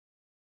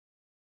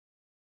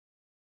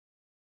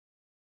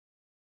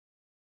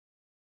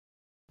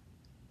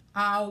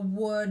I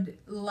would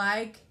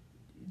like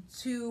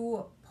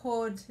to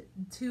put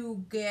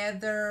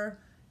together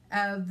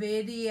a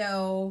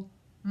video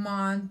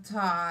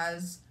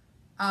montage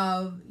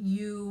of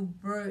you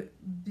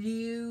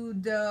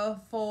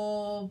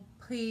beautiful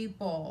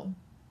people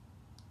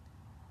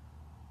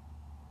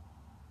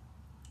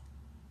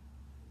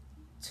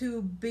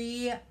to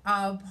be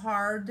a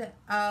part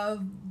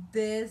of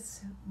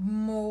this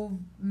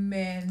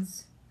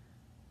movement.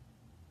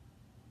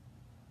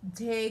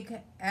 Take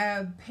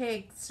a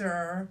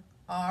picture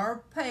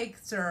or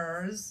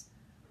pictures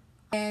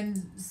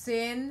and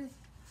send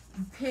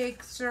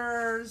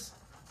pictures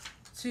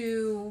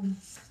to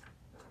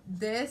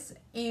this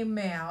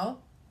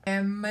email,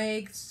 and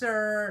make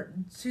sure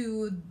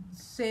to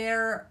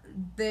share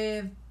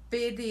the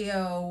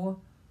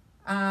video.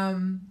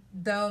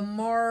 The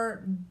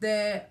more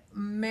the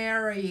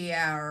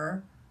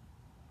merrier.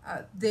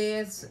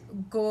 This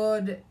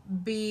could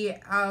be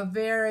a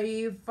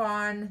very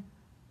fun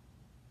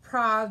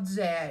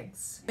project.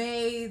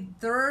 May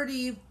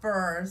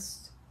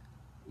 31st,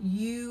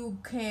 you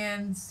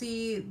can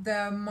see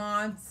the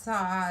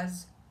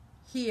montage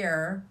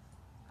here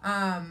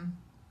on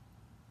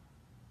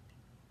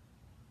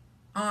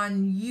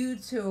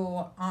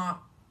YouTube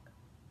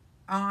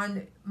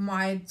on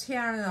my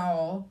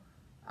channel.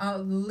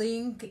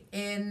 Link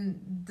in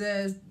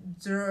the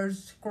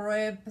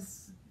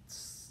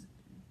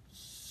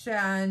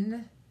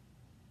description.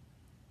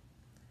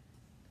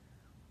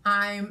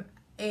 I'm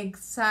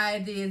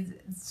excited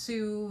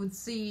to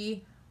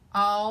see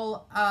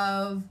all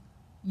of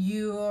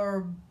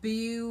your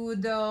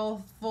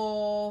beautiful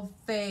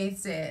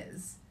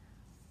faces.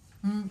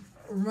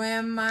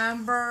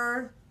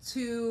 Remember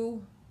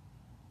to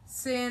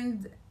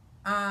send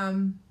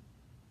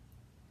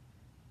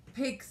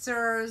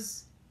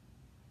pictures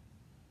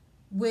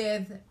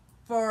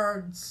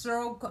for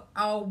Stroke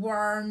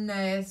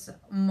Awareness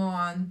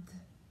Month.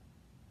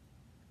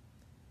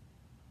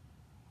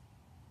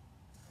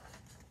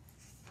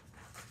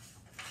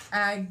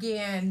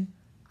 Again,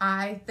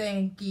 I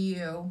thank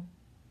you.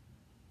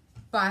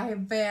 Bye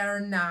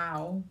for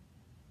now.